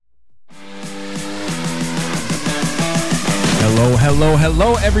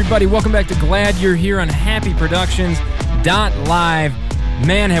Hello, everybody. Welcome back to Glad You're Here on Happy Productions Live.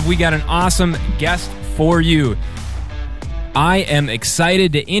 Man, have we got an awesome guest for you. I am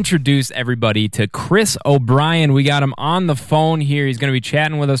excited to introduce everybody to Chris O'Brien. We got him on the phone here. He's going to be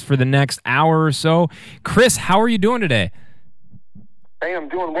chatting with us for the next hour or so. Chris, how are you doing today? Hey, I'm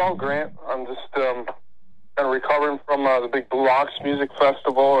doing well, Grant. I'm just kind of recovering from the big Blue Ox Music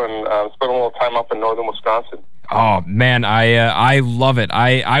Festival and spent a little time up in northern Wisconsin. Oh, man, I love it.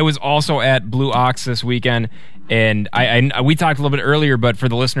 I was also at Blue Ox this weekend, and we talked a little bit earlier, but for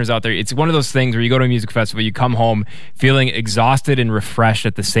the listeners out there, it's one of those things where you go to a music festival, you come home feeling exhausted and refreshed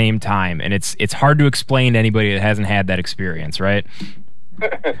at the same time, and it's hard to explain to anybody that hasn't had that experience, right?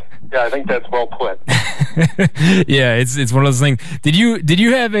 Yeah, I think that's well put. Yeah, it's one of those things. Did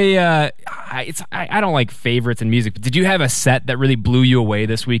you have a? I don't like favorites in music, but did you have a set that really blew you away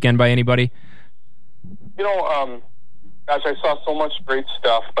this weekend by anybody? You know, gosh, I saw so much great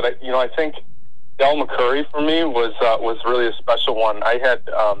stuff, but I think Del McCoury for me was really a special one. I had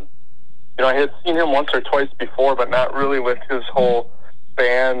I had seen him once or twice before, but not really with his whole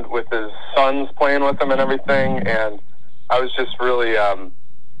band, with his sons playing with him and everything, and I was just really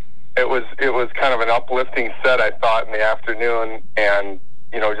it was kind of an uplifting set, I thought, in the afternoon, and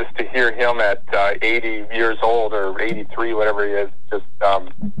just to hear him at 80 years old or 83, whatever he is, just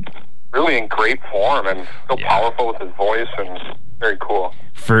really in great form and so powerful with his voice and very cool.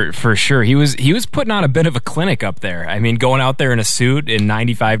 For sure. He was putting on a bit of a clinic up there. I mean, going out there in a suit in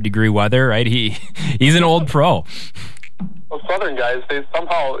 95-degree weather, right? He's an old pro. Well, Southern guys,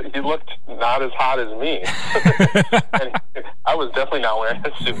 he looked not as hot as me. And I was definitely not wearing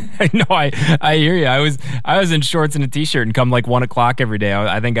a suit. No, I hear you. I was in shorts and a t-shirt and come like 1 o'clock every day.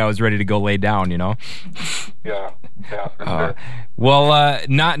 I think I was ready to go lay down, Yeah, for sure. Well,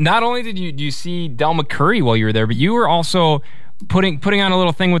 not only did you see Del McCoury while you were there, but you were also putting on a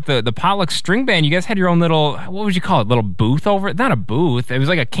little thing with the Potluck String Band. You guys had your own little, what would you call it, little booth over? Not a booth. It was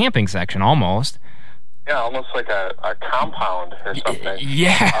like a camping section almost. Yeah, almost like a compound or something.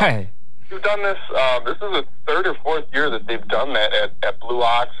 Yeah. We've done this. This is the third or fourth year that they've done that at Blue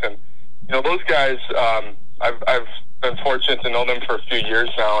Ox, and those guys. I've been fortunate to know them for a few years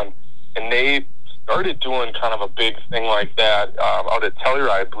now, and they started doing kind of a big thing like that out at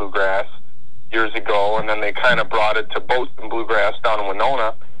Telluride Bluegrass years ago, and then they kind of brought it to Bozeman Bluegrass down in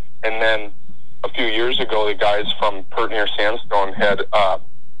Winona, and then a few years ago, the guys from Pert Near Sandstone had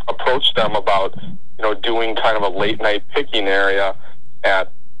approached them about doing kind of a late night picking area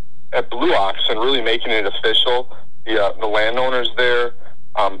at Blue Ox and really making it official. The landowners there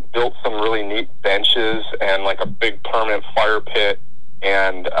built some really neat benches and like a big permanent fire pit,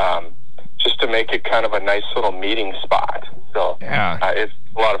 and just to make it kind of a nice little meeting spot. So it's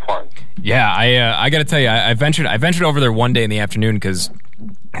a lot of fun. Yeah, I got to tell you, I ventured over there one day in the afternoon because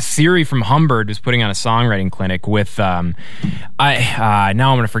Siri from Humbird was putting on a songwriting clinic with now I'm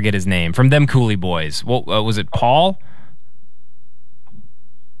going to forget his name, from them Cooley Boys. What was it, Paul?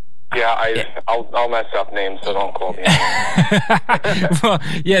 Yeah, I'll mess up names, so don't quote me. Well,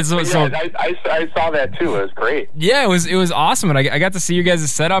 yeah, so I saw that too. It was great. Yeah, it was awesome, and I got to see your guys'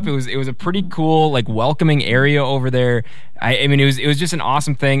 setup. It was a pretty cool, like, welcoming area over there. I mean, it was just an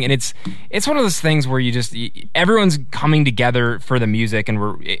awesome thing, and it's one of those things where everyone's coming together for the music,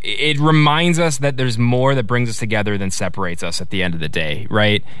 and it reminds us that there's more that brings us together than separates us at the end of the day,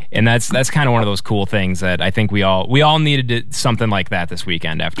 right? And that's kind of one of those cool things that I think we all needed something like that this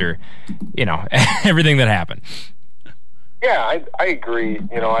weekend after everything that happened. Yeah, I agree.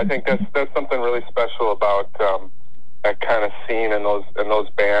 I think that's something really special about that kind of scene and those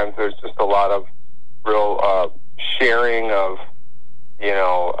bands. There's just a lot of real sharing of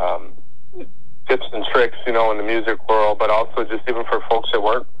tips and tricks, in the music world, but also just even for folks that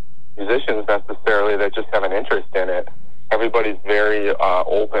weren't musicians necessarily, that just have an interest in it. Everybody's very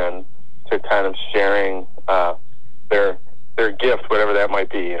open to kind of sharing their gift, whatever that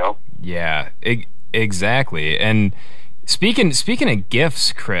might be. Yeah, exactly. And speaking of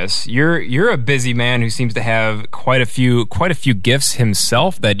gifts, Chris, you're a busy man who seems to have quite a few gifts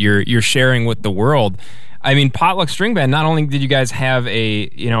himself that you're sharing with the world. I mean, Potluck String Band, not only did you guys have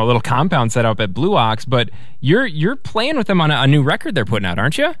a little compound set up at Blue Ox, but you're playing with them on a new record they're putting out,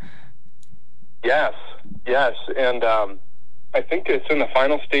 aren't you? Yes, and I think it's in the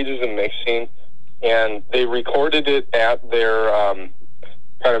final stages of mixing, and they recorded it at their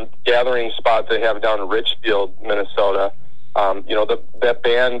kind of gathering spot they have down in Richfield, Minnesota. That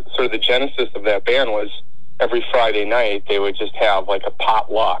band, sort of the genesis of that band was every Friday night they would just have like a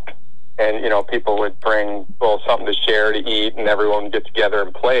potluck. And, people would bring something to share, to eat, and everyone would get together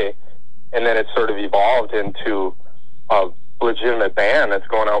and play. And then it sort of evolved into a legitimate band that's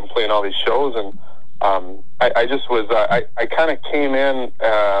going out and playing all these shows. And I just was, I kind of came in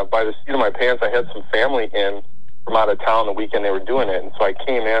by the seat of my pants. I had some family in from out of town the weekend they were doing it. And so I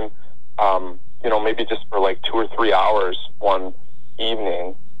came in, maybe just for like 2 or 3 hours one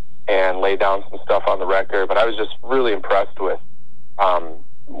evening and laid down some stuff on the record. But I was just really impressed with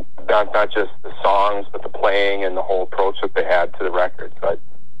not just the songs, but the playing and the whole approach that they had to the record. So I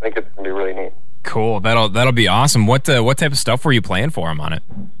think it's going to be really neat. Cool. That'll be awesome. What type of stuff were you playing for them on it?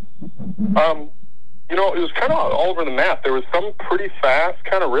 It was kind of all over the map. There was some pretty fast,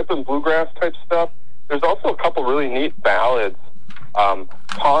 kind of rhythm bluegrass type stuff. There's also a couple really neat ballads.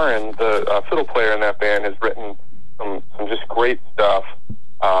 Karin, the fiddle player in that band, has written some just great stuff.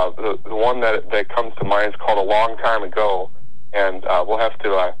 The one that comes to mind is called A Long Time Ago, and we'll have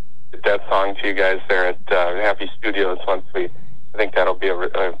to get that song to you guys there at Happy Studios once I think that'll be a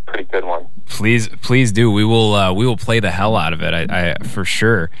pretty good one. Please do. We will play the hell out of it. I for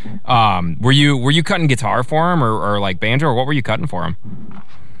sure. Were you cutting guitar for him or like banjo, or what were you cutting for him?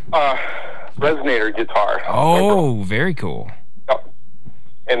 Resonator guitar. Oh, very cool.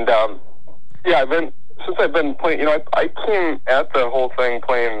 And I've been playing. I came at the whole thing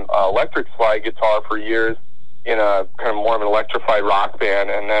playing electric slide guitar for years in a kind of more of an electrified rock band,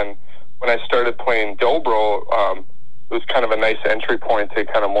 and then when I started playing dobro, it was kind of a nice entry point to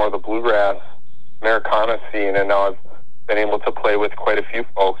kind of more of the bluegrass Americana scene, and now I've been able to play with quite a few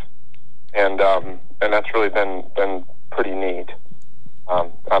folks, and that's really been pretty neat.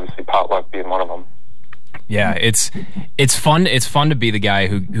 Obviously, Potluck being one of them. Yeah, it's fun. It's fun to be the guy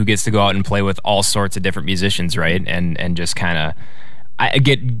who gets to go out and play with all sorts of different musicians, right? And just kind of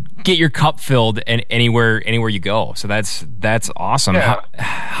get your cup filled and anywhere you go. So that's awesome. Yeah.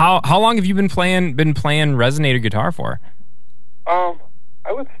 How long have you been playing resonator guitar for? I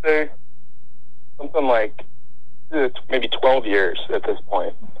would say something like maybe 12 years at this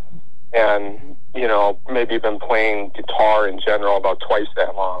point. And maybe been playing guitar in general about twice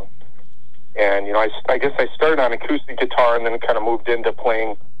that long. And I guess I started on acoustic guitar and then kind of moved into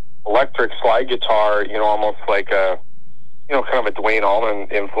playing electric slide guitar, almost like a kind of a Dwayne Allman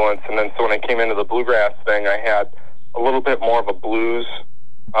influence. And then so when I came into the bluegrass thing, I had a little bit more of a blues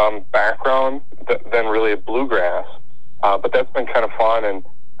background than really a bluegrass. But that's been kind of fun. And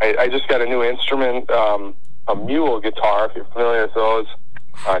I just got a new instrument, a mule guitar, if you're familiar with those.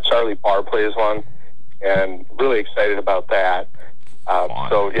 Charlie Parr plays one, and really excited about that.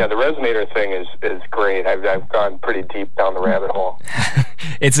 So yeah, the resonator thing is great. I've gone pretty deep down the rabbit hole.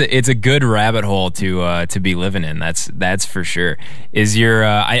 It's a good rabbit hole to be living in. That's for sure. Is your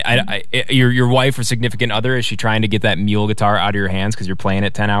your wife or significant other, is she trying to get that mule guitar out of your hands because you're playing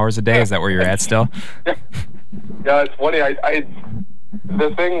it 10 hours a day? Is that where you're at still? Yeah, it's funny.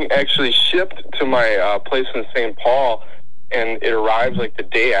 The thing actually shipped to my place in St. Paul, and it arrived like the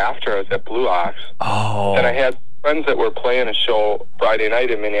day after I was at Blue Ox. Oh. And I had friends that were playing a show Friday night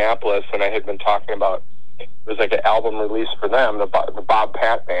in Minneapolis, and I had been talking about, it was like an album release for them, the Bob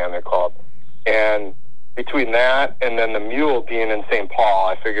Pat Band, they're called. And between that and then the mule being in St. Paul,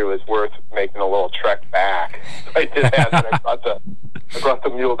 I figured it was worth making a little trek back. So I did that, and I brought the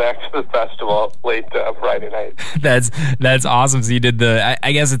mule back to the festival late Friday night. That's awesome. So you did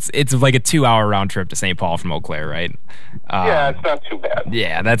I guess it's like a 2-hour round trip to St. Paul from Eau Claire, right? Yeah, it's not too bad.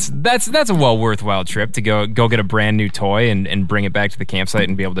 Yeah, that's a worthwhile trip to go get a brand new toy and bring it back to the campsite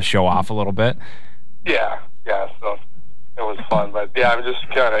and be able to show off a little bit. Yeah. So it was fun, but yeah, I'm just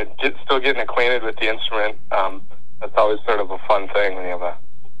kind of still getting acquainted with the instrument. That's always sort of a fun thing when you have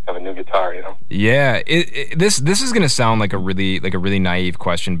a new guitar, Yeah, this is gonna sound like a really naive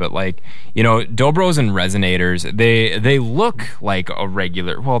question, but dobros and resonators, they look like a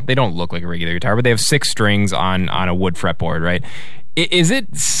regular. Well, they don't look like a regular guitar, but they have 6 strings on a wood fretboard, right? Is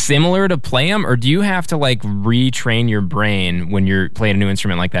it similar to play them, or do you have to retrain your brain when you're playing a new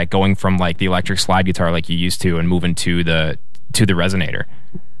instrument like that, going from the electric slide guitar like you used to and moving to the resonator?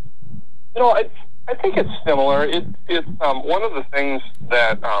 I think it's similar. It's one of the things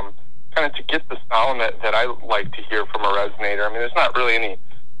that kind of to get the sound that I like to hear from a resonator. I mean, there's not really any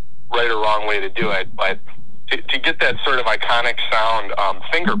right or wrong way to do it, but to get that sort of iconic sound,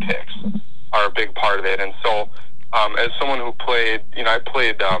 finger picks are a big part of it. And so as someone who played, I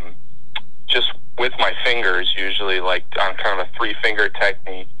played just with my fingers usually, on kind of a 3-finger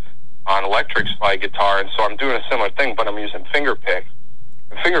technique on electric slide guitar. And so I'm doing a similar thing, but I'm using finger picks.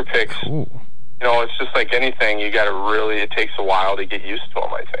 And finger picks... Ooh. It's just like anything. You got to it takes a while to get used to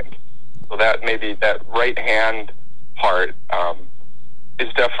them, I think. So that maybe that right hand part is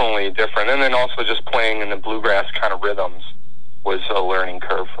definitely different. And then also just playing in the bluegrass kind of rhythms was a learning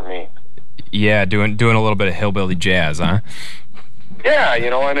curve for me. Yeah, doing a little bit of hillbilly jazz, huh? Yeah,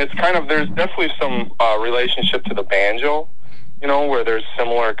 and it's kind of, there's definitely some relationship to the banjo, where there's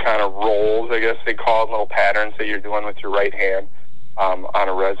similar kind of rolls, I guess they call it, little patterns that you're doing with your right hand on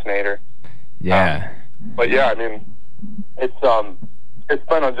a resonator. Yeah. But yeah, I mean, it's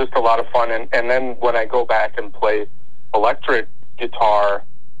been just a lot of fun. And then when I go back and play electric guitar,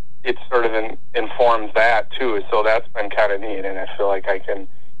 it sort of informs that too. So that's been kind of neat. And I feel like I can,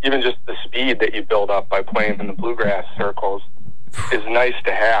 even just the speed that you build up by playing in the bluegrass circles is nice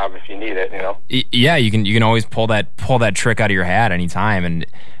to have if you need it, Yeah, you can always pull that trick out of your hat anytime. And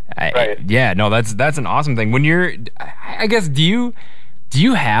right. Yeah, no, that's an awesome thing. When you're, I guess, do you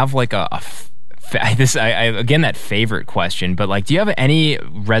have like again, that favorite question, but like, do you have any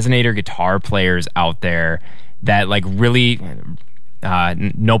resonator guitar players out there that like really,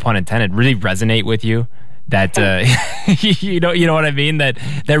 no pun intended, really resonate with you? That you know what I mean? That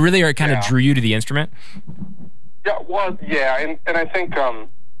really are kind of drew you to the instrument. Yeah, well, yeah, and I think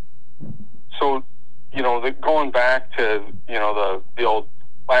so. Going back to the old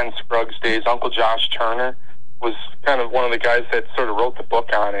Glenn Scruggs days, Uncle Josh Turner was kind of one of the guys that sort of wrote the book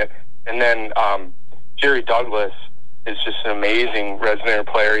on it. And then Jerry Douglas is just an amazing resonator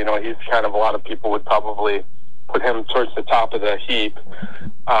player. He's kind of, a lot of people would probably put him towards the top of the heap.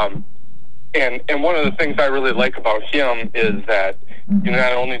 And one of the things I really like about him is that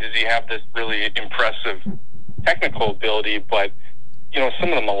not only does he have this really impressive technical ability, but some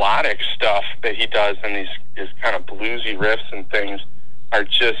of the melodic stuff that he does and these kind of bluesy riffs and things are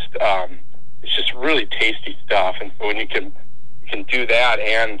just it's just really tasty stuff. And so when you can do that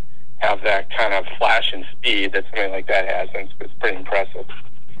and have that kind of flash and speed that something like that has, and it's pretty impressive.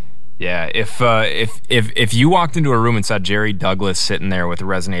 Yeah, if you walked into a room and saw Jerry Douglas sitting there with a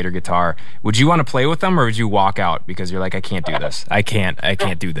resonator guitar, would you want to play with them, or would you walk out because you're like, I can't do this. I can't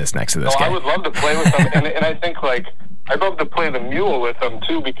do this next to this guy. I would love to play with them, and I think like I'd love to play the mule with them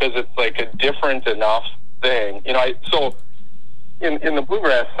too, because it's like a different enough thing. So in the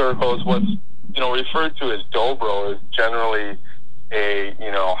bluegrass circles, what's referred to as dobro is generally a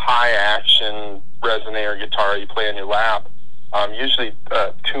high action resonator guitar you play on your lap, usually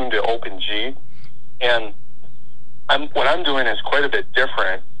tuned to open G. And what I'm doing is quite a bit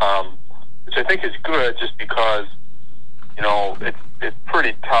different, which I think is good, just because it's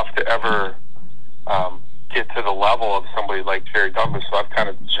pretty tough to ever get to the level of somebody like Jerry Douglas. So I've kind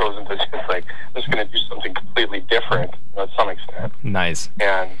of chosen to just I'm just going to do something completely different to some extent. Nice.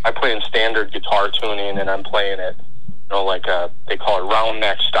 And I play in standard guitar tuning, and I'm playing it like they call it round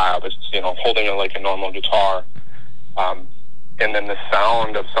neck style, but holding it like a normal guitar. And then the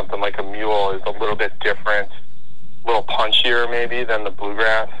sound of something like a mule is a little bit different, a little punchier maybe than the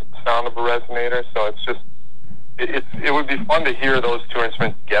bluegrass sound of a resonator. So it's just, it would be fun to hear those two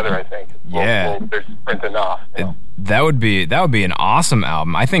instruments together, I think. Yeah. They're different enough. That would be an awesome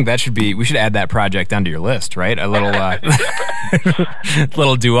album. I think we should add that project onto your list, right? A little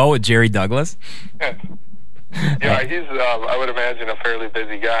little duo with Jerry Douglas. Yeah, he's I would imagine a fairly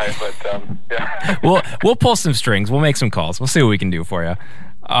busy guy, but yeah. We'll pull some strings. We'll make some calls. We'll see what we can do for you.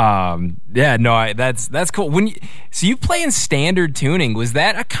 Yeah, no, that's cool. So you play in standard tuning. Was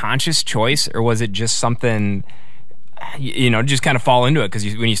that a conscious choice, or was it just something just kind of fall into it? Because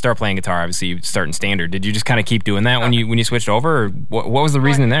when you start playing guitar, obviously you start in standard. Did you just kind of keep doing that when you switched over, or what was the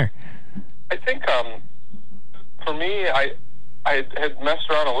reasoning there? I think for me, I had messed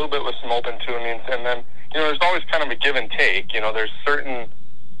around a little bit with some open tunings, and then there's always kind of a give and take. There's certain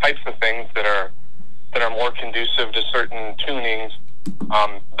types of things that are more conducive to certain tunings.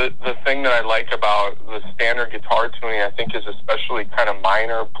 The thing that I like about the standard guitar tuning, I think, is especially kind of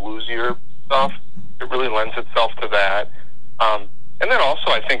minor, bluesier stuff. It really lends itself to that. And then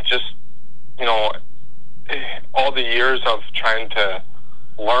also, I think just, all the years of trying to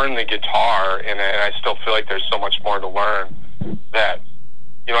learn the guitar, and I still feel like there's so much more to learn, that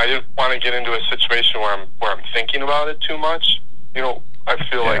I didn't want to get into a situation where I'm thinking about it too much. I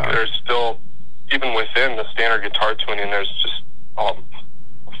feel like there's still, even within the standard guitar tuning, there's just a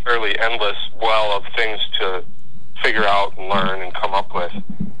fairly endless well of things to figure out and learn and come up with.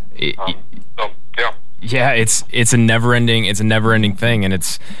 So yeah. Yeah, it's a never ending thing, and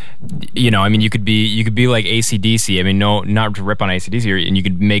it's you could be like AC/DC. I mean, no, not to rip on AC/DC, and you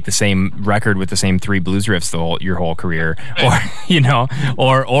could make the same record with the same three blues riffs your whole career,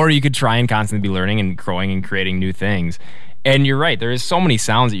 or you could try and constantly be learning and growing and creating new things. And you're right, there is so many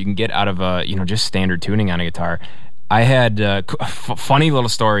sounds that you can get out of just standard tuning on a guitar. I had a funny little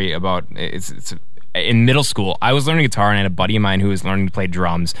story about it's in middle school, I was learning guitar, and I had a buddy of mine who was learning to play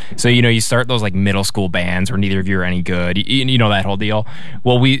drums. So, you start those like middle school bands where neither of you are any good. You know that whole deal.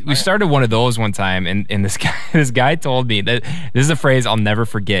 Well, we started one of those one time, and this guy told me that this is a phrase I'll never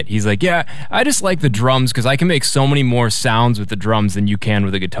forget. He's like, yeah, I just like the drums because I can make so many more sounds with the drums than you can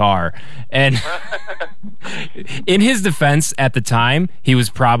with a guitar. And in his defense at the time, he was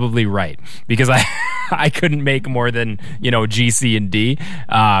probably right, because I couldn't make more than, G, C, and D.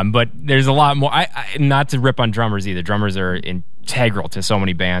 But there's a lot more. I not to rip on drummers either. Drummers are integral to so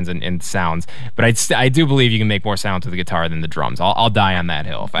many bands and sounds. But I do believe you can make more sounds with the guitar than the drums. I'll die on that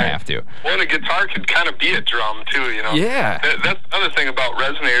hill if I have to. Well, and a guitar could kind of be a drum too, Yeah. That's another thing about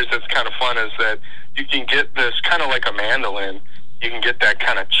resonators that's kind of fun, is that you can get this kind of like a mandolin. You can get that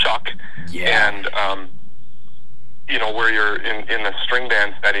kind of chuck. Yeah. And, where you're in the string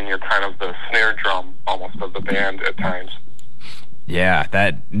band setting, you're kind of the snare drum almost of the band at times. Yeah,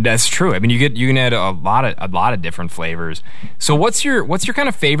 that's true. I mean, you can add a lot of different flavors. So what's your kind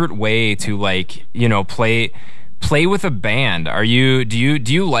of favorite way to play with a band? Do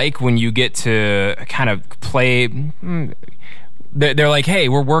you like when you get to kind of play? They're like, hey,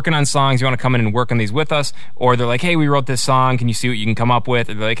 we're working on songs. You want to come in and work on these with us? Or they're like, hey, we wrote this song. Can you see what you can come up with?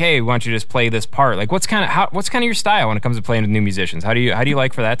 Or they're like, hey, why don't you just play this part? Like, what's kind of your style when it comes to playing with new musicians? How do you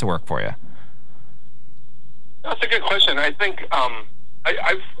like for that to work for you? That's a good question. I think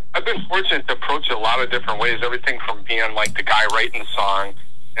I've been fortunate to approach it a lot of different ways. Everything from being like the guy writing the song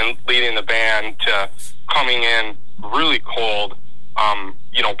and leading the band to coming in really cold.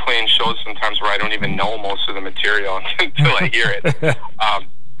 Playing shows sometimes where I don't even know most of the material until I hear it. And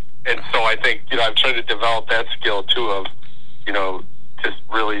so I think, I've tried to develop that skill too of, just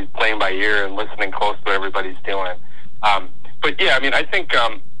really playing by ear and listening close to what everybody's doing. But yeah, I mean, I think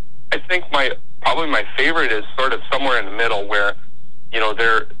probably my favorite is sort of somewhere in the middle where,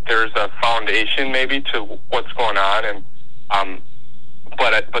 there's a foundation maybe to what's going on, and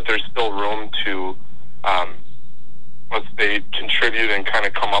but there's still room to once they contribute and kind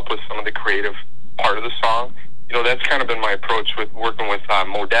of come up with some of the creative part of the song. That's kind of been my approach with working with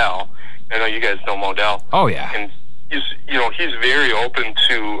Modell. I know you guys know Modell. Oh yeah. And he's very open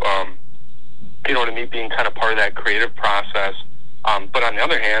to to me being kind of part of that creative process. But on the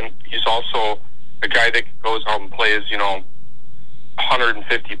other hand, he's also a guy that goes out and plays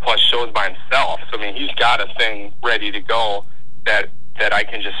 150 plus shows by himself. So I mean, he's got a thing ready to go that I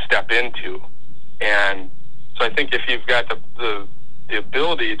can just step into. And so I think if you've got the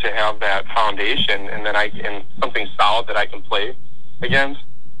ability to have that foundation, and then something solid that I can play against,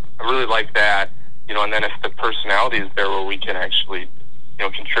 I really like that. And then if the personality is there where we can actually,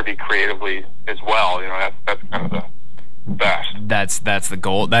 contribute creatively as well, that's kind of the best. That's the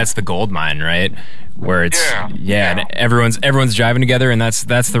gold. That's the gold mine, right? Where it's yeah. And everyone's driving together, and that's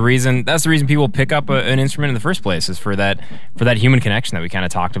the reason people pick up an instrument in the first place, is for that human connection that we kind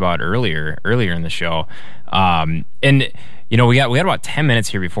of talked about earlier in the show. And we got about 10 minutes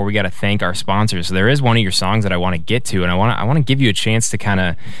here before we got to thank our sponsors. So there is one of your songs that I want to get to, and I want to give you a chance to kind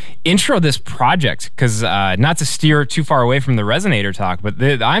of intro this project, because not to steer too far away from the Resonator talk, but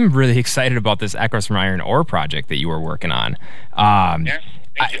I'm really excited about this Echoes from Iron Ore project that you were working on.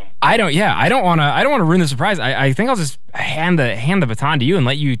 Thank you. I don't want to ruin the surprise. I think I'll just hand the baton to you and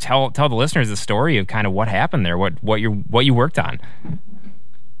let you tell the listeners the story of kind of what happened there, what you worked on.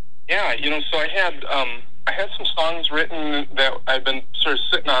 Yeah, so I had some songs written that I'd been sort of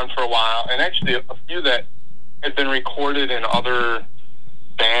sitting on for a while, and actually a few that had been recorded in other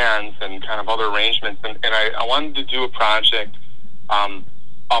bands and kind of other arrangements, and I wanted to do a project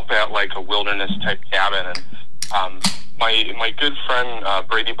up at like a wilderness type cabin, and my good friend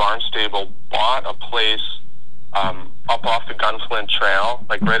Brady Barnstable bought a place up off the Gunflint Trail,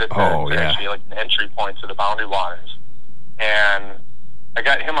 like right at actually like an entry point to the Boundary Waters, and I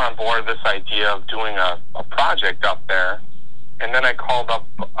got him on board this idea of doing a project up there. And then I called up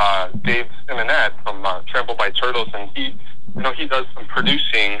Dave Simonett from Trampled by Turtles, and he does some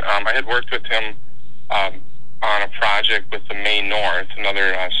producing. I had worked with him on a project with the Maine North,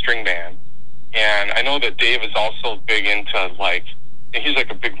 another string band. And I know that Dave is also big into, he's like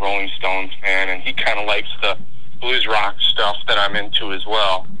a big Rolling Stones fan, and he kind of likes the blues rock stuff that I'm into as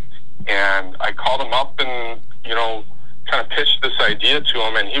well. And I called him up and, kind of pitched this idea to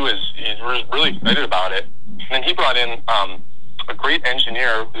him, and he was really excited about it. And then he brought in a great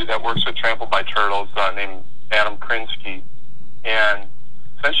engineer that works with Trampled by Turtles named Adam Krinsky. And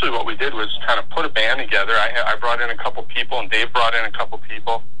essentially what we did was kind of put a band together. I brought in a couple people, and Dave brought in a couple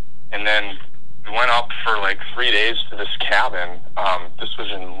people, and then we went up for 3 days to this cabin. This was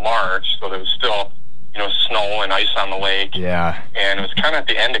in March, so there was still snow and ice on the lake. Yeah. And it was kind of at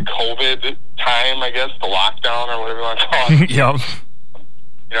the end of COVID time, I guess, the lockdown or whatever you want to call it. Yep.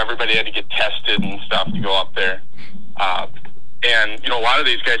 Everybody had to get tested and stuff to go up there. And, a lot of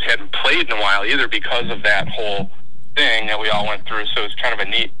these guys hadn't played in a while either because of that whole thing that we all went through. So it's kind of a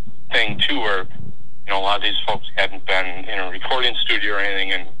neat thing, too, where, a lot of these folks hadn't been in a recording studio or anything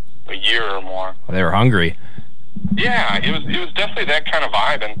in a year or more. Well, they were hungry. Yeah, it was definitely that kind of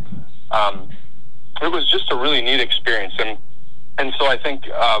vibe. And it was just a really neat experience. And so I think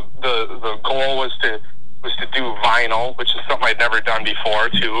the goal was to do vinyl, which is something I'd never done before,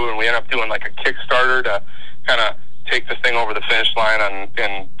 too. And we ended up doing like a Kickstarter to kind of take the thing over the finish line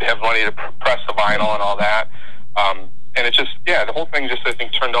and have money to press the vinyl and all that. And it just, the whole thing just, I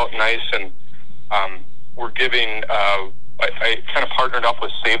think, turned out nice. And we're giving, I kind of partnered up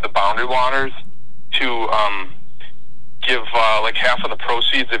with Save the Boundary Waters to give like half of the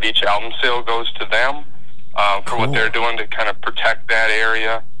proceeds of each album sale goes to them for what they're doing to kind of protect that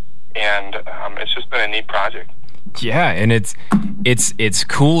area. And it's just been a neat project. Yeah, and it's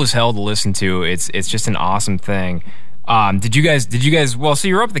cool as hell to listen to. It's just an awesome thing. Did you guys? Well, so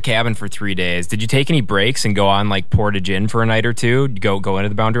you were up at the cabin for 3 days. Did you take any breaks and go on like Portage Inn for a night or two? Go into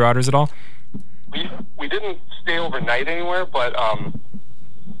the Boundary Waters at all? We didn't stay overnight anywhere, but on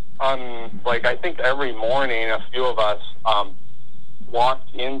like I think every morning, a few of us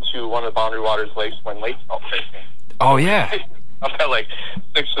walked into one of the Boundary Waters lakes when lake trout fishing. Oh yeah. Up at like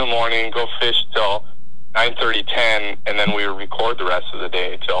 6 in the morning, go fish till 9:30, 10, and then we would record the rest of the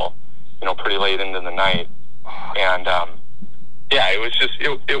day till pretty late into the night. And it was just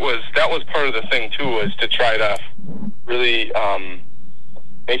that was part of the thing too, was to try to really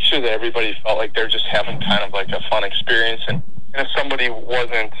make sure that everybody felt like they're just having kind of like a fun experience. And if somebody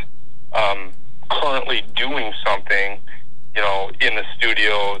wasn't currently doing something, in the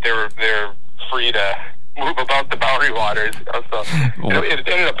studio, they're free to move about the Boundary Waters. So it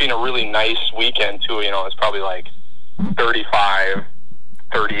ended up being a really nice weekend too. It's probably like 35,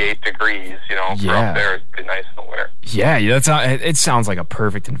 38 degrees. For up there, it's pretty nice in the winter. Yeah, it sounds like a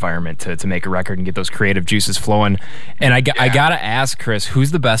perfect environment to make a record and get those creative juices flowing. And I gotta ask, Chris,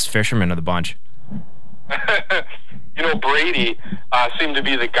 who's the best fisherman of the bunch? Brady seemed to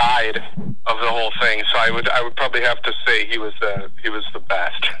be the guide of the whole thing, so I would probably have to say he was the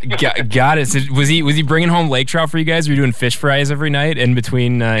best. Got it. Was he bringing home lake trout for you guys? Were you doing fish fries every night in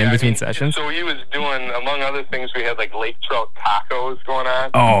between sessions? So he was doing, among other things, we had like lake trout tacos going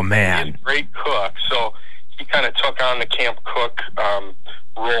on. Oh man, he's a great cook, so he kind of took on the camp cook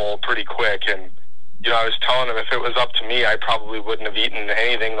role pretty quick. And I was telling him if it was up to me, I probably wouldn't have eaten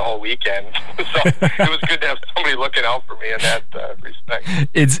anything the whole weekend. So it was good to have somebody looking out for me in that respect.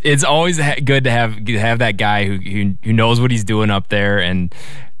 It's always good to have that guy who knows what he's doing up there, and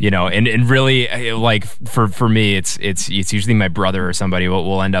and really like for me, it's usually my brother or somebody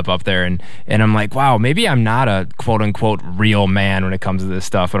will end up there, and I'm like, wow, maybe I'm not a quote unquote real man when it comes to this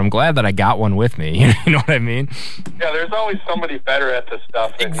stuff, but I'm glad that I got one with me. You know what I mean? Yeah, there's always somebody better at this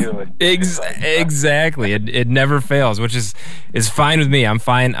stuff than you. Exactly. It never fails, which is fine with me. I'm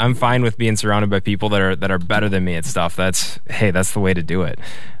fine with being surrounded by people that are better than me at stuff. That's the way to do it.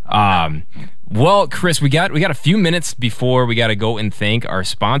 Well, Chris, we got a few minutes before we got to go and thank our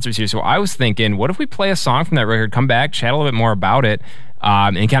sponsors here. So I was thinking, what if we play a song from that record, come back, chat a little bit more about it,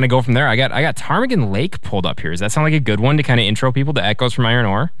 and kind of go from there. I got Ptarmigan Lake pulled up here. Does that sound like a good one to kind of intro people to Echoes from Iron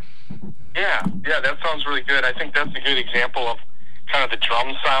Ore? Yeah, that sounds really good. I think that's a good example of kind of the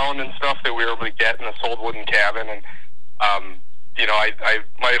drum sound and stuff that we were able to get in this old wooden cabin. And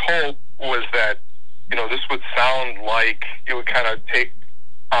my hope was that this would sound like it would kind of take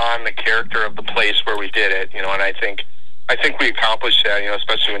on the character of the place where we did it, and I think we accomplished that,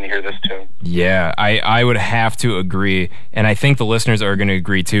 especially when you hear this tune. Yeah, I would have to agree, and I think the listeners are going to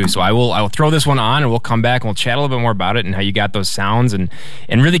agree too. So I will throw this one on, and we'll come back and we'll chat a little bit more about it and how you got those sounds and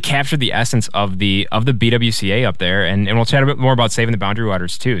really capture the essence of the BWCA up there, and we'll chat a bit more about Saving the Boundary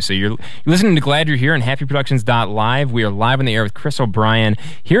Waters too. So you're listening to Glad You're Here on HappyProductions.live. We are live on the air with Chris O'Brien.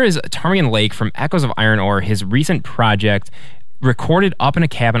 Here is Ptarmigan Lake from Echoes of Iron Ore, his recent project, recorded up in a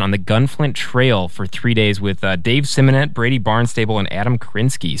cabin on the Gunflint Trail for 3 days with Dave Simonett, Brady Barnstable, and Adam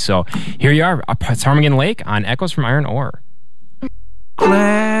Krinsky. So here you are, Ptarmigan Lake on Echoes from Iron Ore.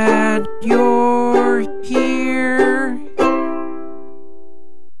 Glad you're here.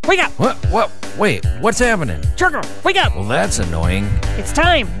 Wake up! What? Wait, what's happening? Trigger, wake up! Well, that's annoying. It's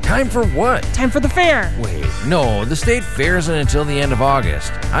time. Time for what? Time for the fair. Wait, no, the state fair isn't until the end of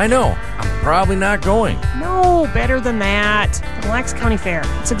August. I know. I'm probably not going. No, better than that. The Mille Lacs County Fair.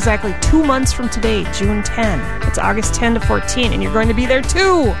 It's exactly 2 months from today, June 10. It's August 10 to 14, and you're going to be there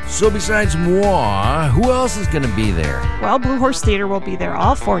too. So besides moi, who else is going to be there? Well, Blue Horse Theater will be there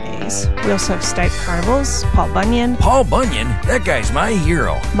all 4 days. We also have Stipe Carnivals, Paul Bunyan. Paul Bunyan? That guy's my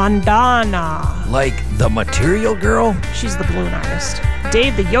hero. Mandana. Like the Material Girl? She's the balloon artist.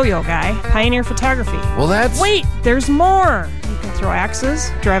 Dave the Yo-Yo Guy, Pioneer Photography. Well, that's... Wait, there's more! You can throw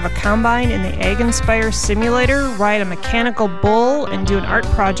axes, drive a combine in the Ag Inspire simulator, ride a mechanical bull, and do an art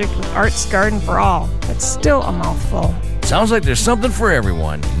project with Art's Garden for All. That's still a mouthful. Sounds like there's something for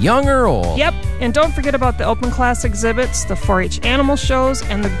everyone, young or old. Yep, and don't forget about the open class exhibits, the 4-H animal shows,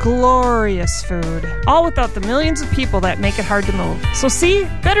 and the glorious food. All without the millions of people that make it hard to move. So see,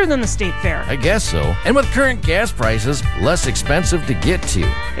 better than the state fair. I guess so. And with current gas prices, less expensive to get to.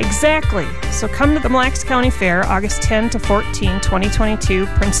 Exactly. So come to the Mille Lacs County Fair, August 10 to 14, 2022,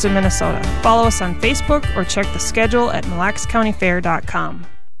 Princeton, Minnesota. Follow us on Facebook or check the schedule at MilleLacsCountyFair.com.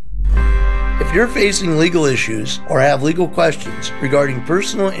 If you're facing legal issues or have legal questions regarding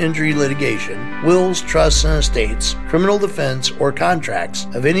personal injury litigation, wills, trusts, and estates, criminal defense, or contracts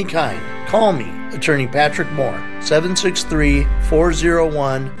of any kind, call me, Attorney Patrick Moore,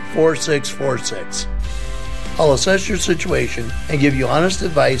 763-401-4646. I'll assess your situation and give you honest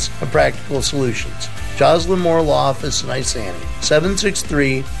advice and practical solutions. Jocelyn Moore Law Office in Isani,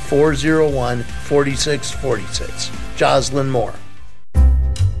 763-401-4646. Jocelyn Moore.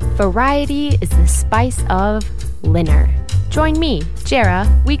 Variety is the spice of Linner. Join me, Jera,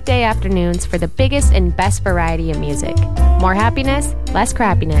 weekday afternoons for the biggest and best variety of music. More happiness, less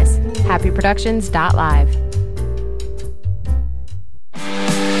crappiness. HappyProductions.live.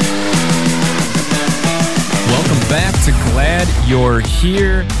 Welcome back to Glad You're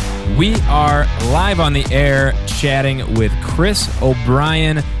Here. We are live on the air chatting with Chris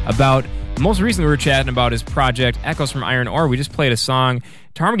O'Brien about, most recently we were chatting about his project, Echoes from Iron Ore. We just played a song,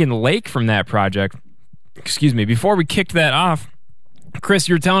 Ptarmigan Lake, from that project. Excuse me. Before we kicked that off, Chris,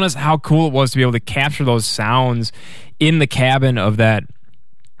 you were telling us how cool it was to be able to capture those sounds in the cabin of that,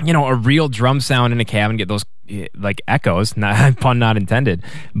 you know, a real drum sound in a cabin, get those like echoes, not, pun not intended,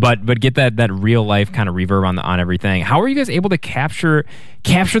 but get that real life kind of reverb on everything. How were you guys able to capture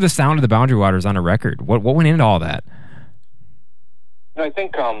the sound of the Boundary Waters on a record? What went into all that? I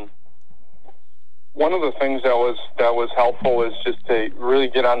think one of the things that was helpful was just to really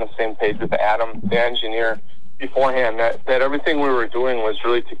get on the same page with Adam, the engineer, beforehand. That everything we were doing was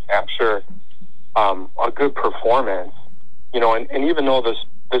really to capture a good performance, you know. And even though this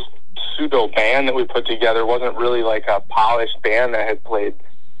pseudo band that we put together wasn't really like a polished band that had played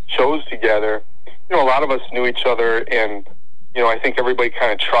shows together, you know, a lot of us knew each other, and you know, I think everybody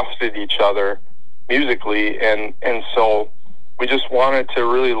kind of trusted each other musically, and so we just wanted to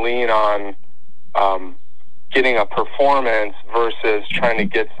really lean on getting a performance versus trying to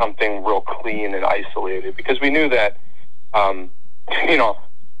get something real clean and isolated, because we knew that you know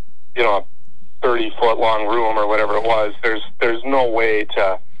a 30-foot long room or whatever it was, there's no way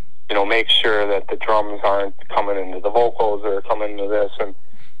to, you know, make sure that the drums aren't coming into the vocals or coming into this. And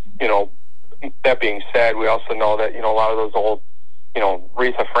you know, that being said, we also know that, you know, a lot of those old, you know,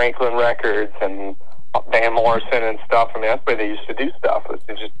 Aretha Franklin records and Van Morrison and stuff, I mean, that's the way they used to do stuff.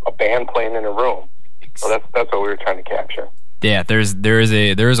 It's just a band playing in a room. So that's what we were trying to capture. Yeah, there is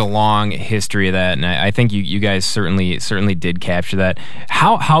a long history of that, and I think you guys certainly did capture that.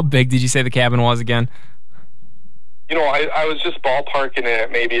 How big did you say the cabin was again? You know, I was just ballparking it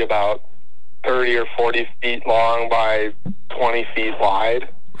at maybe about 30 or 40 feet long by 20 feet wide.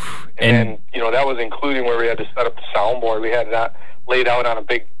 And then, you know, that was including where we had to set up the soundboard. We had that laid out on a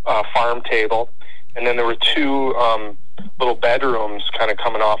big farm table. And then there were two little bedrooms kind of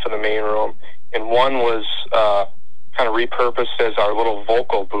coming off of the main room. And one was kind of repurposed as our little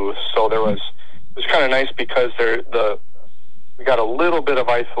vocal booth. So it was kind of nice because we got a little bit of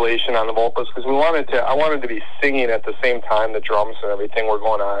isolation on the vocals, because I wanted to be singing at the same time the drums and everything were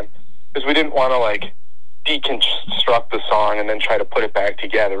going on, because we didn't want to like deconstruct the song and then try to put it back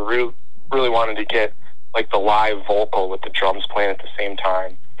together. Really wanted to get like the live vocal with the drums playing at the same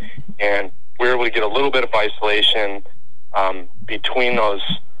time, and we were able to get a little bit of isolation between those,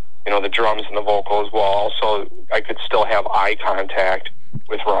 you know, the drums and the vocals, while also I could still have eye contact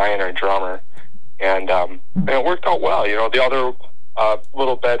with Ryan, our drummer. And it worked out well. You know, the other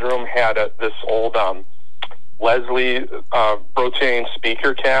little bedroom had this old Leslie rotating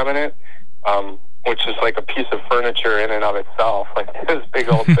speaker cabinet, which is like a piece of furniture in and of itself, like this big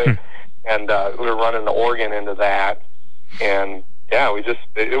old thing. and we were running the organ into that, and yeah,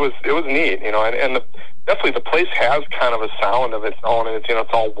 it was neat, you know, and definitely the place has kind of a sound of its own, and it's, you know,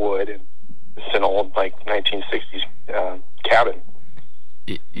 it's all wood, and it's an old like 1960s cabin.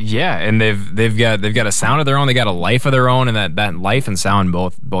 Yeah, and they've got a sound of their own. They got a life of their own, and that life and sound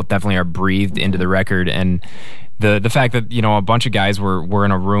both definitely are breathed into the record. And the fact that, you know, a bunch of guys were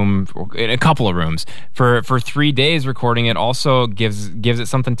in a room, in a couple of rooms for 3 days recording it also gives it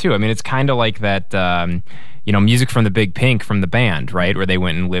something too. I mean, it's kind of like that. You know, Music from the Big Pink from the band, right? Where they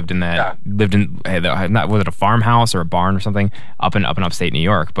went and lived in was it a farmhouse or a barn or something up in upstate New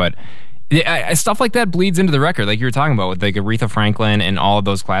York, but. Stuff like that bleeds into the record, like you were talking about with like Aretha Franklin and all of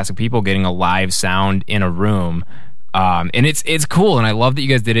those classic people getting a live sound in a room, and it's cool. And I love that you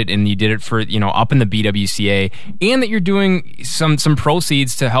guys did it, and you did it for, you know, up in the BWCA, and that you're doing some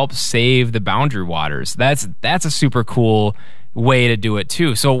proceeds to help save the Boundary Waters. That's a super cool way to do it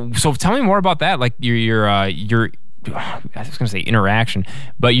too. So tell me more about that, like your I was going to say interaction,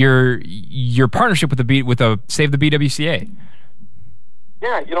 but your partnership with the Save the BWCA.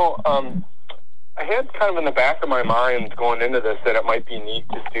 Yeah, you know, I had kind of in the back of my mind going into this that it might be neat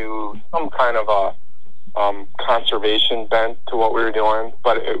to do some kind of a conservation bent to what we were doing,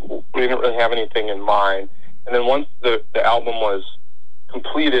 but we didn't really have anything in mind. And then once the album was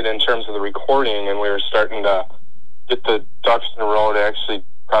completed in terms of the recording, and we were starting to get the ducks in a row to actually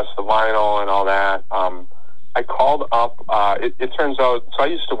press the vinyl and all that, I called up, it turns out, so I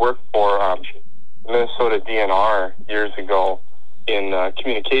used to work for Minnesota DNR years ago in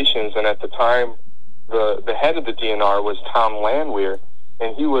communications, and at the time the head of the DNR was Tom Landwehr,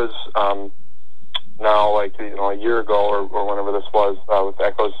 and he was now, like, you know, a year ago or whenever this was, with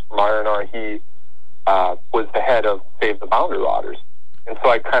Echoes from Iron Ore, he was the head of Save the Boundary Waters. And so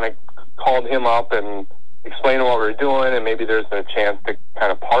I kind of called him up and explained what we were doing, and maybe there's a chance to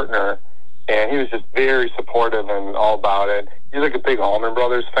kind of partner. And he was just very supportive and all about it. He's like a big Allman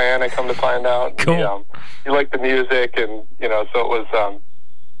Brothers fan, I come to find out. Cool. He liked the music, and, you know, so it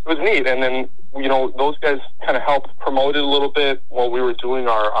was neat. And then, you know, those guys kind of helped promote it a little bit while we were doing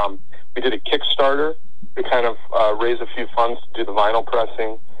our, we did a Kickstarter to kind of raise a few funds to do the vinyl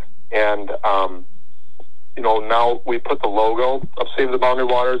pressing. And, you know, now we put the logo of Save the Boundary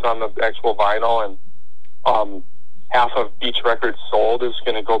Waters on the actual vinyl, and half of each record sold is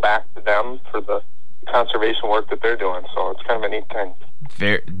going to go back to them for the conservation work that they're doing. So it's kind of a neat thing.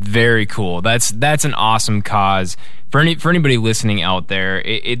 Very, very cool. That's an awesome cause for anybody listening out there.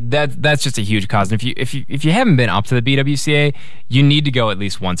 That's just a huge cause. And if you haven't been up to the BWCA, you need to go at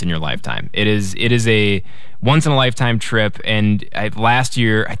least once in your lifetime. It is a once in a lifetime trip. And last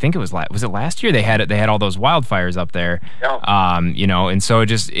year, I think was it last year, they had all those wildfires up there. Yeah. You know, and so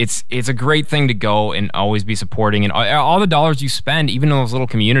it's a great thing to go and always be supporting, and all the dollars you spend, even in those little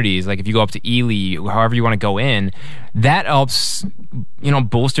communities, like if you go up to Ely, however you want to go in, that helps, you know,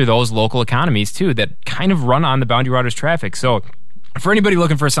 bolster those local economies too that kind of run on the Boundary Waters traffic. So for anybody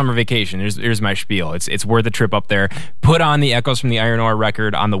looking for a summer vacation, here's my spiel. It's worth a trip up there. Put on the Echoes from the Iron Ore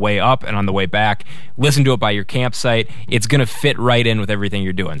record on the way up and on the way back. Listen to it by your campsite. It's gonna fit right in with everything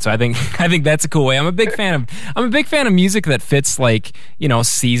you're doing. So I think that's a cool way. I'm a big fan of music that fits, like, you know,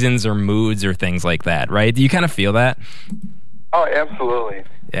 seasons or moods or things like that. Right? Do you kind of feel that? Oh, absolutely.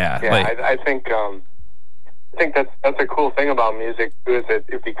 Yeah. I think that's a cool thing about music too, is that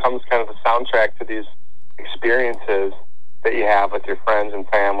it becomes kind of a soundtrack to these experiences that you have with your friends and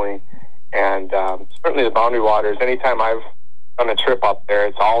family. And certainly the Boundary Waters, anytime I've done a trip up there,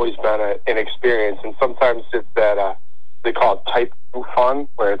 it's always been an experience. And sometimes it's that they call it type 2 fun,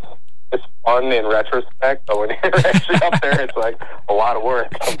 where it's fun in retrospect, but when you're actually up there, it's like a lot of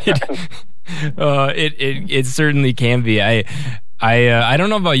work sometimes. It certainly can be. I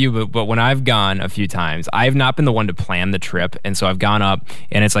don't know about you, but when I've gone a few times, I've not been the one to plan the trip, and so I've gone up,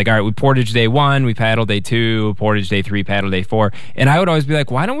 and it's like, all right, we portage day 1, we paddle day 2, portage day 3, paddle day 4, and I would always be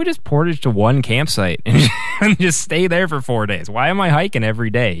like, why don't we just portage to one campsite and just stay there for 4 days? Why am I hiking every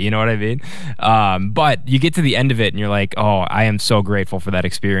day? You know what I mean? But you get to the end of it, and you're like, oh, I am so grateful for that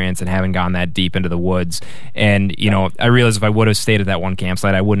experience and having gone that deep into the woods. And, you know, I realized if I would have stayed at that one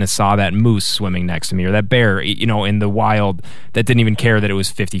campsite, I wouldn't have saw that moose swimming next to me, or that bear, you know, in the wild that didn't even care that it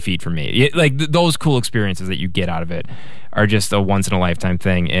was 50 feet from me. Like, those cool experiences that you get out of it are just a once in a lifetime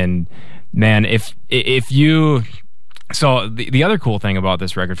thing. And man, if you, so the other cool thing about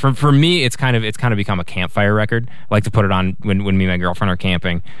this record, for me, it's kind of become a campfire record. I like to put it on when me and my girlfriend are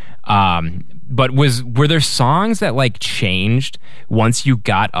camping. But were there songs that, like, changed once you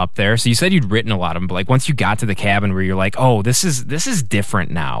got up there? So you said you'd written a lot of them, but, like, once you got to the cabin where you're like, oh, this is different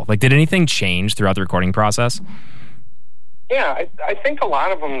now. Like, did anything change throughout the recording process? Yeah, I think a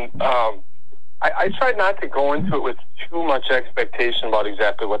lot of them, I tried not to go into it with too much expectation about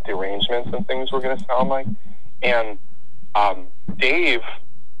exactly what the arrangements and things were going to sound like. And Dave,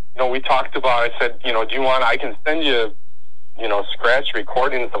 we talked about, I said, do you want, I can send you, scratch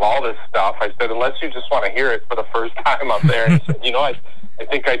recordings of all this stuff. I said, unless you just want to hear it for the first time up there. And he said, I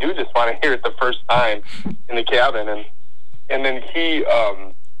think I do just want to hear it the first time in the cabin. And then he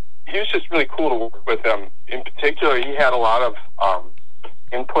was just really cool to work with him. In particular, he had a lot of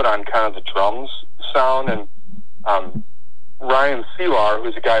input on kind of the drums sound. And Ryan Selar,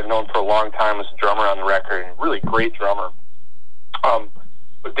 who's a guy I've known for a long time, was a drummer on the record, and a really great drummer.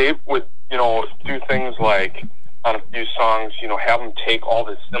 But Dave would, do things like on a few songs, have him take all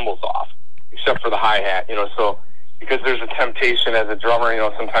the cymbals off, except for the hi-hat, so because there's a temptation as a drummer,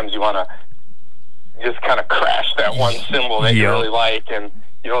 sometimes you want to just kind of crash that one cymbal that you really like. And,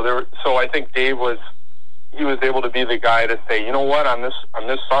 so I think Dave was able to be the guy to say, you know what, on this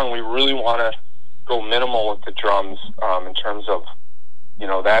song, we really want to go minimal with the drums in terms of,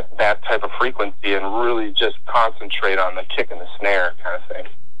 that type of frequency, and really just concentrate on the kick and the snare kind of thing.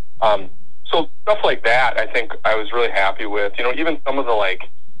 So stuff like that, I think I was really happy with. Even some of the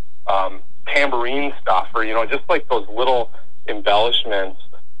tambourine stuff, or just like those little embellishments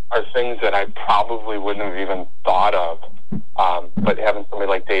are things that I probably wouldn't have even thought of. But having somebody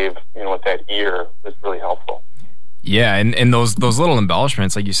like Dave, with that ear was really helpful. Yeah, and those little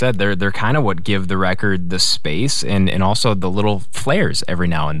embellishments, like you said, they're kind of what give the record the space and also the little flares every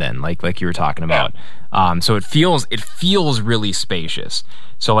now and then, like you were talking about. Yeah. So it feels really spacious.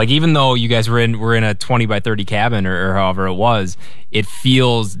 So even though you guys were in a 20 by 30 cabin or however it was, it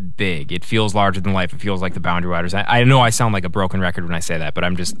feels big. It feels larger than life. It feels like the Boundary Waters. I know I sound like a broken record when I say that, but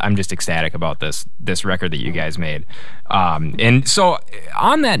I'm just ecstatic about this record that you guys made. And so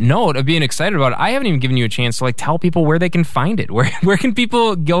on that note of being excited about it, I haven't even given you a chance to tell people where they can find it. Where can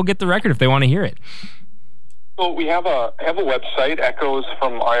people go get the record if they want to hear it? Well, we have a website,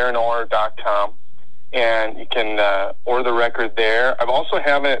 echoesfromironore.com. And you can order the record there. I've also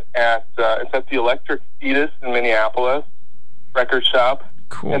have it it's at the Electric Fetus in Minneapolis record shop.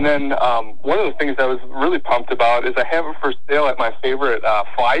 Cool. And then one of the things I was really pumped about is I have it for sale at my favorite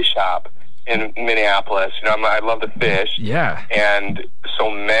fly shop in Minneapolis. I love to fish. Yeah. And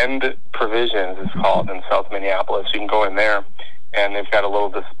so Mend Provisions is called in South Minneapolis. You can go in there, and they've got a little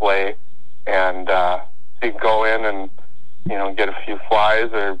display, and so you can go in and get a few flies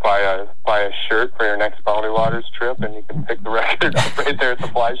or buy a shirt for your next Boundary Waters trip, and you can pick the record up right there at the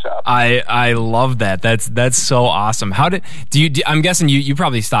fly shop. I love that. That's so awesome. I'm guessing you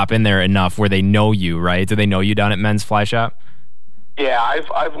probably stop in there enough where they know you, right? Do they know you down at Men's Fly Shop? Yeah,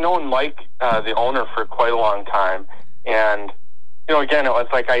 I've known Mike, the owner, for quite a long time, and again, it was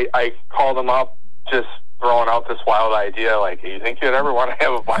like I called him up just throwing out this wild idea, like, you think you'd ever want to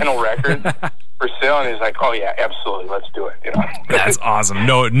have a vinyl record for sale? And he's like, oh yeah, absolutely, let's do it. That's awesome.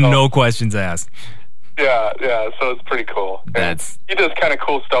 No questions asked. Yeah. So it's pretty cool. He does kind of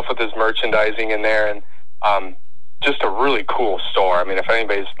cool stuff with his merchandising in there, and just a really cool store. I mean, if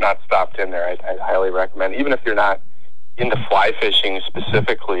anybody's not stopped in there, I'd highly recommend. Even if you're not into fly fishing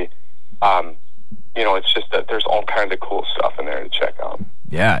specifically, it's just that there's all kinds of cool stuff in there to check out.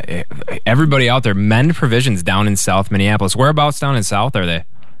 Yeah, everybody out there, Mend Provisions down in South Minneapolis. Whereabouts down in South are they?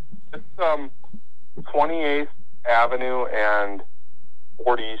 It's 28th Avenue and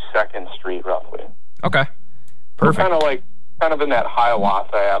 42nd Street, roughly. Okay, perfect. We're kind of in that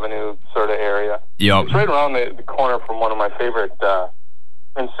Hiawatha Avenue sort of area. Yep. It's right around the corner from one of my favorite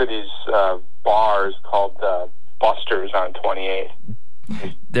Twin Cities bars called Buster's on 28th.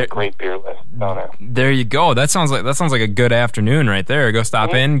 Great beer list down there. There you go. That sounds like a good afternoon right there. Go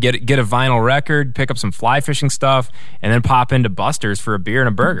stop in, get a vinyl record, pick up some fly fishing stuff, and then pop into Buster's for a beer and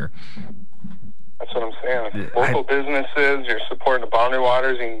a burger. That's what I'm saying. Local businesses, you're supporting the Boundary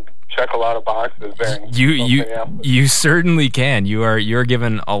Waters, you can check a lot of boxes there. You certainly can. You're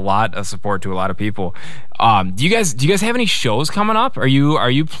giving a lot of support to a lot of people. Do you guys have any shows coming up? Are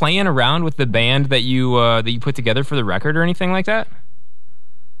you playing around with the band that you put together for the record or anything like that?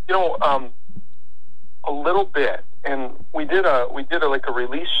 A little bit, and we did a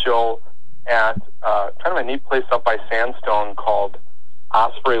release show at kind of a neat place up by Sandstone called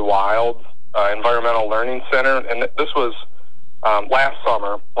Osprey Wilds Environmental Learning Center, and this was last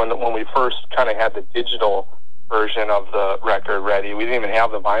summer when we first kind of had the digital version of the record ready. We didn't even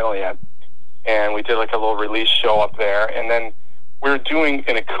have the vinyl yet, and we did a little release show up there, and then we're doing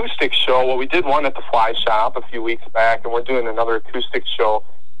an acoustic show. Well, we did one at the Fly Shop a few weeks back, and we're doing another acoustic show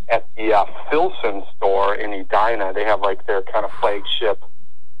at the Filson store in Edina. They have their kind of flagship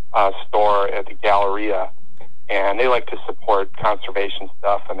store at the Galleria. and they like to support conservation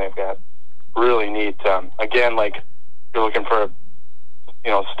stuff, and they've got really neat, again, like you're looking for,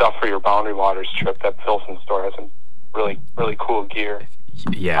 stuff for your Boundary Waters trip, that Filson store has some really, really cool gear.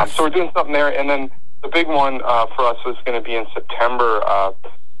 Yeah. So we're doing something there, and then the big one for us is going to be in September.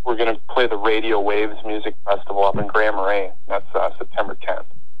 We're going to play the Radio Waves Music Festival up in Grand Marais. That's September 10th.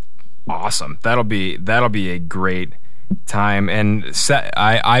 Awesome. That'll be a great time, and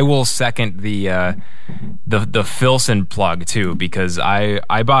I will second the Filson plug too, because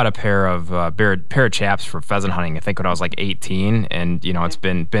I bought a pair of chaps for pheasant hunting, I think when I was like 18, and it's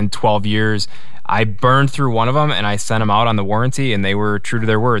been 12 years. I burned through one of them, and I sent them out on the warranty, and they were true to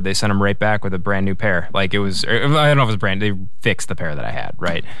their word. They sent them right back with a brand new pair. Like, it was, I don't know if it was brand. They fixed the pair that I had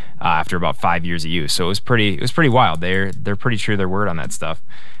right after about 5 years of use. So it was pretty wild. They're pretty true to their word on that stuff.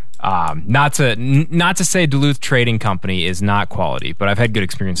 Not to say Duluth Trading Company is not quality, but I've had good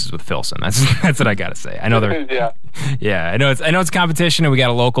experiences with Filson. That's what I gotta say. I know they're yeah. I know it's competition, and we got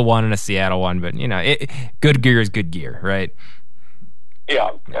a local one and a Seattle one, but good gear is good gear, right?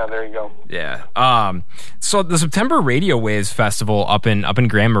 Yeah, there you go. Yeah. So the September Radio Waves Festival up in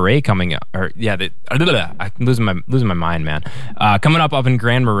Grand Marais coming up, I'm losing my mind, man. Coming up in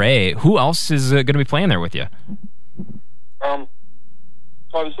Grand Marais. Who else is going to be playing there with you? So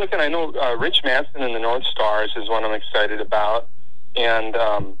I was looking. I know Rich Madsen and the North Stars is one I'm excited about, and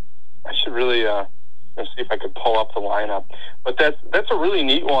I should really see if I could pull up the lineup. But that's a really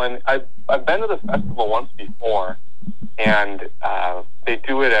neat one. I've been to the festival once before. And they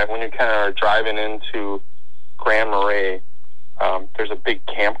do it when you kind of are driving into Grand Marais. There's a big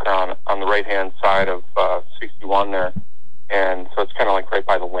campground on the right-hand side of 61 there, and so it's kind of like right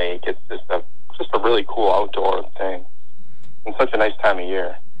by the lake. It's just a really cool outdoor thing, and such a nice time of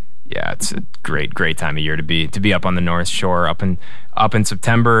year. Yeah, it's a great time of year to be up on the North Shore up in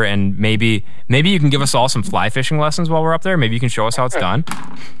September, and maybe you can give us all some fly fishing lessons while we're up there. Maybe you can show us how it's done.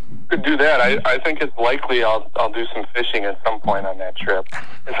 Could do that. I think it's likely I'll do some fishing at some point on that trip.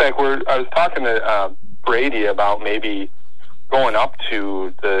 In fact, I was talking to Brady about maybe going up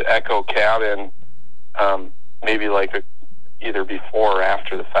to the Echo Cabin, maybe like either before or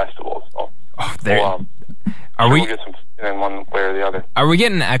after the festival. So we'll get some in one way or the other. Are we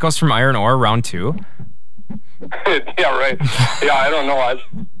getting echoes from Iron Ore round 2? Yeah, right. Yeah, I don't know.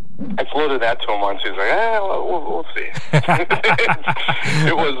 I floated that to him once. He was like, we'll see.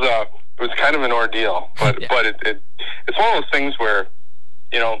 It was kind of an ordeal, but it's one of those things where,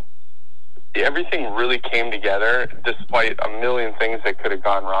 everything really came together despite a million things that could have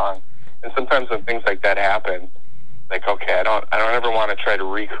gone wrong. And sometimes when things like that happen, like, okay, I don't ever want to try to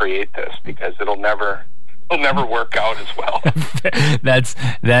recreate this because it'll never work out as well.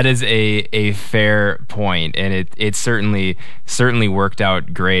 that is a fair point, and it certainly worked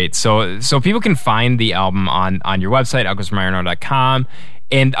out great. So people can find the album on your website, echoesfromironore.com,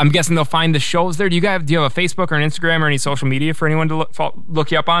 and I'm guessing they'll find the shows there. Do you have a Facebook or an Instagram or any social media for anyone to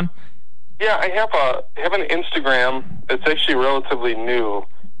look you up on? Yeah, I have an Instagram that's actually relatively new,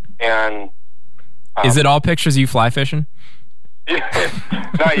 and is it all pictures of you fly fishing? Yeah,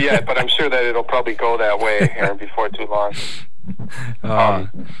 not yet, but I'm sure that it'll probably go that way here before too long.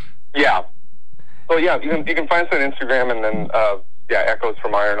 Yeah. So yeah, you can find us on Instagram, and then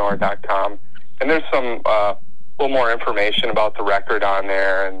echoesfromironore.com, and there's some little more information about the record on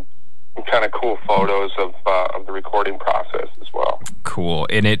there, and kind of cool photos of the recording process as well. Cool.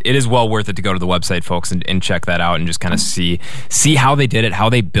 And it is well worth it to go to the website, folks, and check that out and just kind of see how they did it, how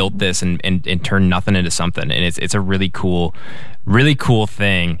they built this and turn nothing into something. And it's a really cool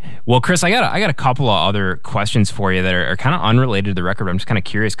thing. Well, Chris, I got a couple of other questions for you that are kind of unrelated to the record, but I'm just kind of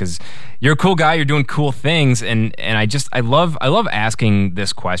curious because you're a cool guy, you're doing cool things, and I love asking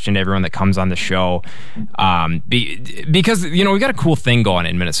this question to everyone that comes on the show, because we got a cool thing going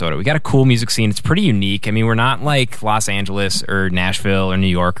in Minnesota. We got a cool music scene. It's pretty unique. I mean, we're not like Los Angeles or Nashville or New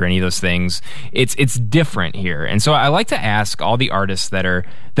York or any of those things. It's different here, and so I like to ask all the artists that are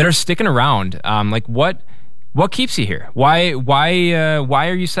sticking around, like what keeps you here? Why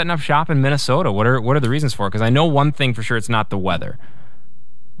are you setting up shop in Minnesota? What are the reasons for it? Because I know one thing for sure, it's not the weather.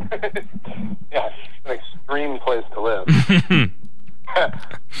 Yeah, it's an extreme place to live.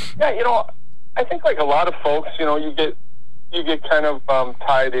 Yeah, I think like a lot of folks, you get kind of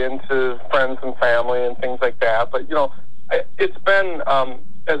tied into friends and family and things like that. But it's been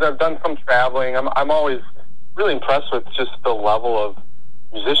as I've done some traveling, I'm always really impressed with just the level of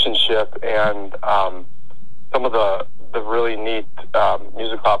musicianship and some of the really neat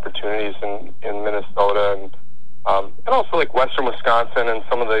musical opportunities in Minnesota and also like Western Wisconsin and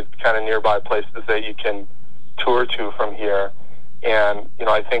some of the kind of nearby places that you can tour to from here. And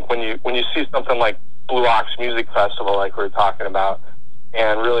I think when you see something like Blue Ox Music Festival, like we were talking about,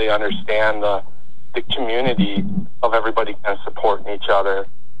 and really understand the community of everybody kind of supporting each other,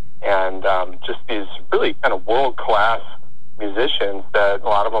 and just these really kind of world-class musicians that a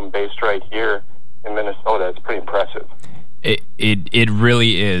lot of them based right here in Minnesota. It's pretty impressive. It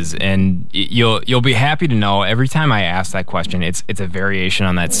really is, and you'll be happy to know every time I ask that question, it's a variation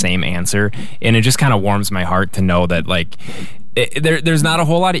on that same answer, and it just kind of warms my heart to know that like there's not a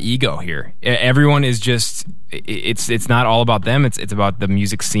whole lot of ego here. Everyone is just it's not all about them. It's about the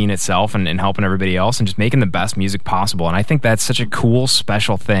music scene itself and helping everybody else and just making the best music possible. And I think that's such a cool,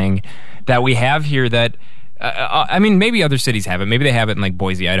 special thing that we have here that. I mean, maybe other cities have it. Maybe they have it in like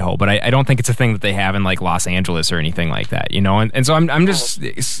Boise, Idaho, but I don't think it's a thing that they have in like Los Angeles or anything like that, you know? And so I'm just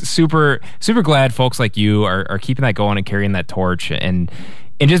super glad folks like you are keeping that going and carrying that torch and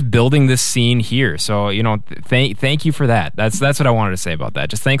just building this scene here. So, you know, thank you for that. That's what I wanted to say about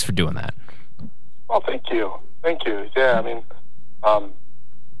that. Just thanks for doing that. Well, thank you. Yeah, I mean,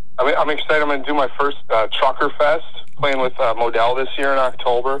 I'm excited. I'm going to do my first Trucker Fest, playing with Modell this year in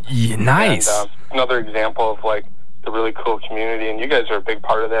October. Yeah, nice. And, another example of like the really cool community, and you guys are a big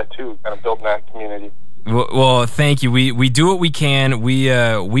part of that too, kind of building that community. Well, thank you. We do what we can.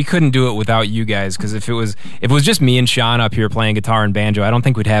 We couldn't do it without you guys, because if it was just me and Sean up here playing guitar and banjo, I don't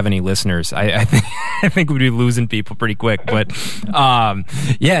think we'd have any listeners. I think we'd be losing people pretty quick. But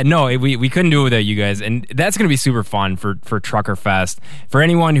yeah, no, we couldn't do it without you guys, and that's going to be super fun for Trucker Fest. For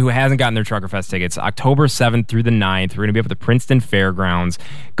anyone who hasn't gotten their Trucker Fest tickets, October 7th through the 9th, we're going to be up at the Princeton Fairgrounds.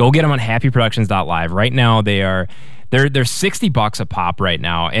 Go get them on happyproductions.live. Right now, they're $60 a pop right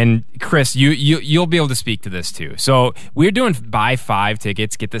now. And Chris, you'll be able to speak to this too. So we're doing buy 5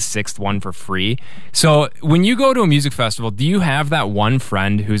 tickets, get the 6th one for free. So when you go to a music festival, do you have that one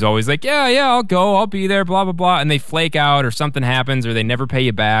friend who's always like, yeah, I'll go, I'll be there, blah, blah, blah, and they flake out or something happens or they never pay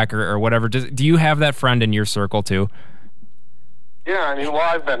you back or whatever? Do you have that friend in your circle too? Yeah, I mean, well,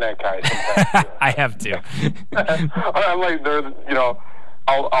 I've been that guy sometimes. I have too. I'm like,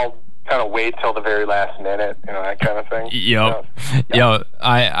 I'll kind of wait till the very last minute, you know, that kind of thing. Yep.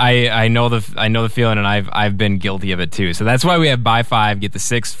 I know the feeling, and I've been guilty of it too. So that's why we have buy 5, get the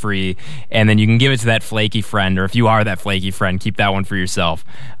 6th free, and then you can give it to that flaky friend, or if you are that flaky friend, keep that one for yourself.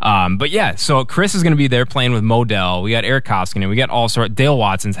 But yeah, so Chris is going to be there playing with Modell. We got Eric Koskinen. We got all sorts. Dale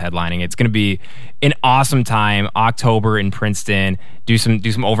Watson's headlining. It's going to be an awesome time. October in Princeton. Do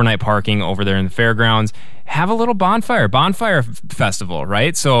some overnight parking over there in the fairgrounds. Have a little bonfire festival,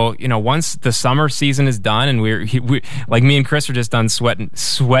 right? So, you know, once the summer season is done, and we like me and Chris are just done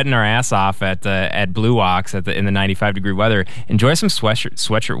sweating our ass off at Blue Ox in the 95-degree weather. Enjoy some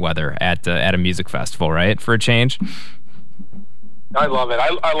sweatshirt weather at a music festival, right? For a change. I love it.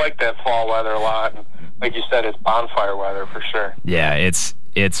 I like that fall weather a lot. And like you said, it's bonfire weather for sure. Yeah,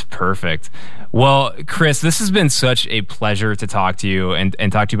 it's perfect. Well, Chris, this has been such a pleasure to talk to you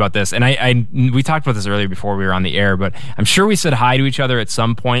and talk to you about this. And we talked about this earlier before we were on the air, but I'm sure we said hi to each other at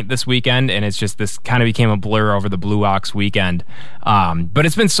some point this weekend, and it's just this kind of became a blur over the Blue Ox weekend. But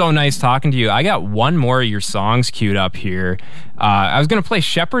it's been so nice talking to you. I got one more of your songs queued up here. I was going to play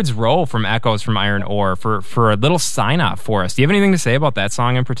Shepherd's Row from Echoes from Iron Ore for a little sign-off for us. Do you have anything to say about that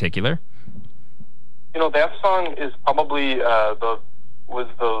song in particular? You know, that song is probably was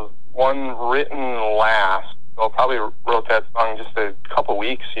the one written last. So I probably wrote that song just a couple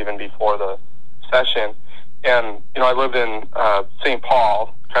weeks even before the session. And, you know, I lived in St.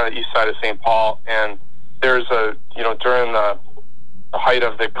 Paul, kind of east side of St. Paul, and there's during the height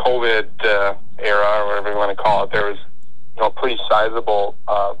of the COVID era, or whatever you want to call it, there was, you know, a pretty sizable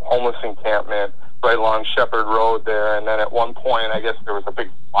homeless encampment right along Shepherd Road there. And then at one point, I guess there was a big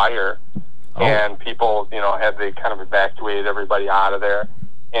fire. Oh. And people, you know, they kind of evacuated everybody out of there.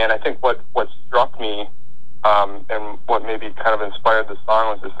 And I think what struck me and what maybe kind of inspired the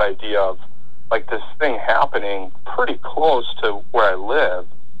song was this idea of, like, this thing happening pretty close to where I live,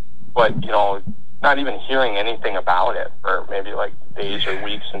 but, you know, not even hearing anything about it for maybe, like, days or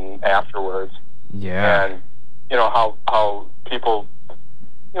weeks and afterwards. Yeah. And, you know, how people,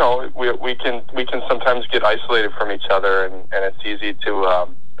 you know, we can sometimes get isolated from each other, and it's easy to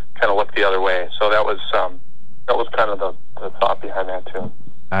kind of look the other way. So that was kind of the thought behind that too.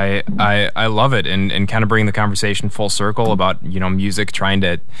 I love it, and kind of bring the conversation full circle about, you know, music trying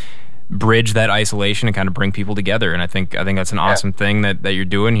to bridge that isolation and kind of bring people together. And I think that's an awesome thing that you're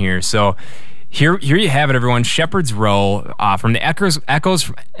doing here. So Here you have it, everyone. Shepherd's Row from the Echoes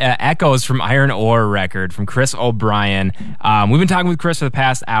from Iron Ore record from Chris O'Brien. We've been talking with Chris for the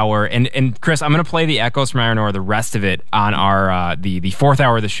past hour, and Chris, I'm going to play the Echoes from Iron Ore, the rest of it, on our the fourth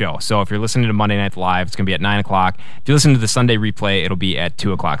hour of the show. So if you're listening to Monday Night Live, it's going to be at 9 o'clock. If you listen to the Sunday replay, it'll be at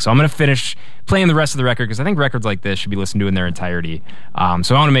 2 o'clock. So I'm going to finish playing the rest of the record because I think records like this should be listened to in their entirety.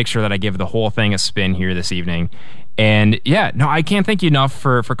 So I want to make sure that I give the whole thing a spin here this evening. And yeah, no, I can't thank you enough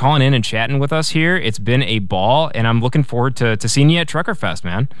for calling in and chatting with us here. It's been a ball, and I'm looking forward to seeing you at Trucker Fest,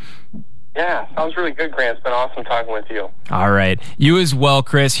 man. Yeah, sounds really good, Grant. It's been awesome talking with you. All right. You as well,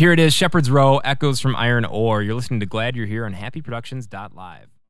 Chris. Here it is, Shepherd's Row, Echoes from Iron Ore. You're listening to Glad You're Here on happyproductions.live.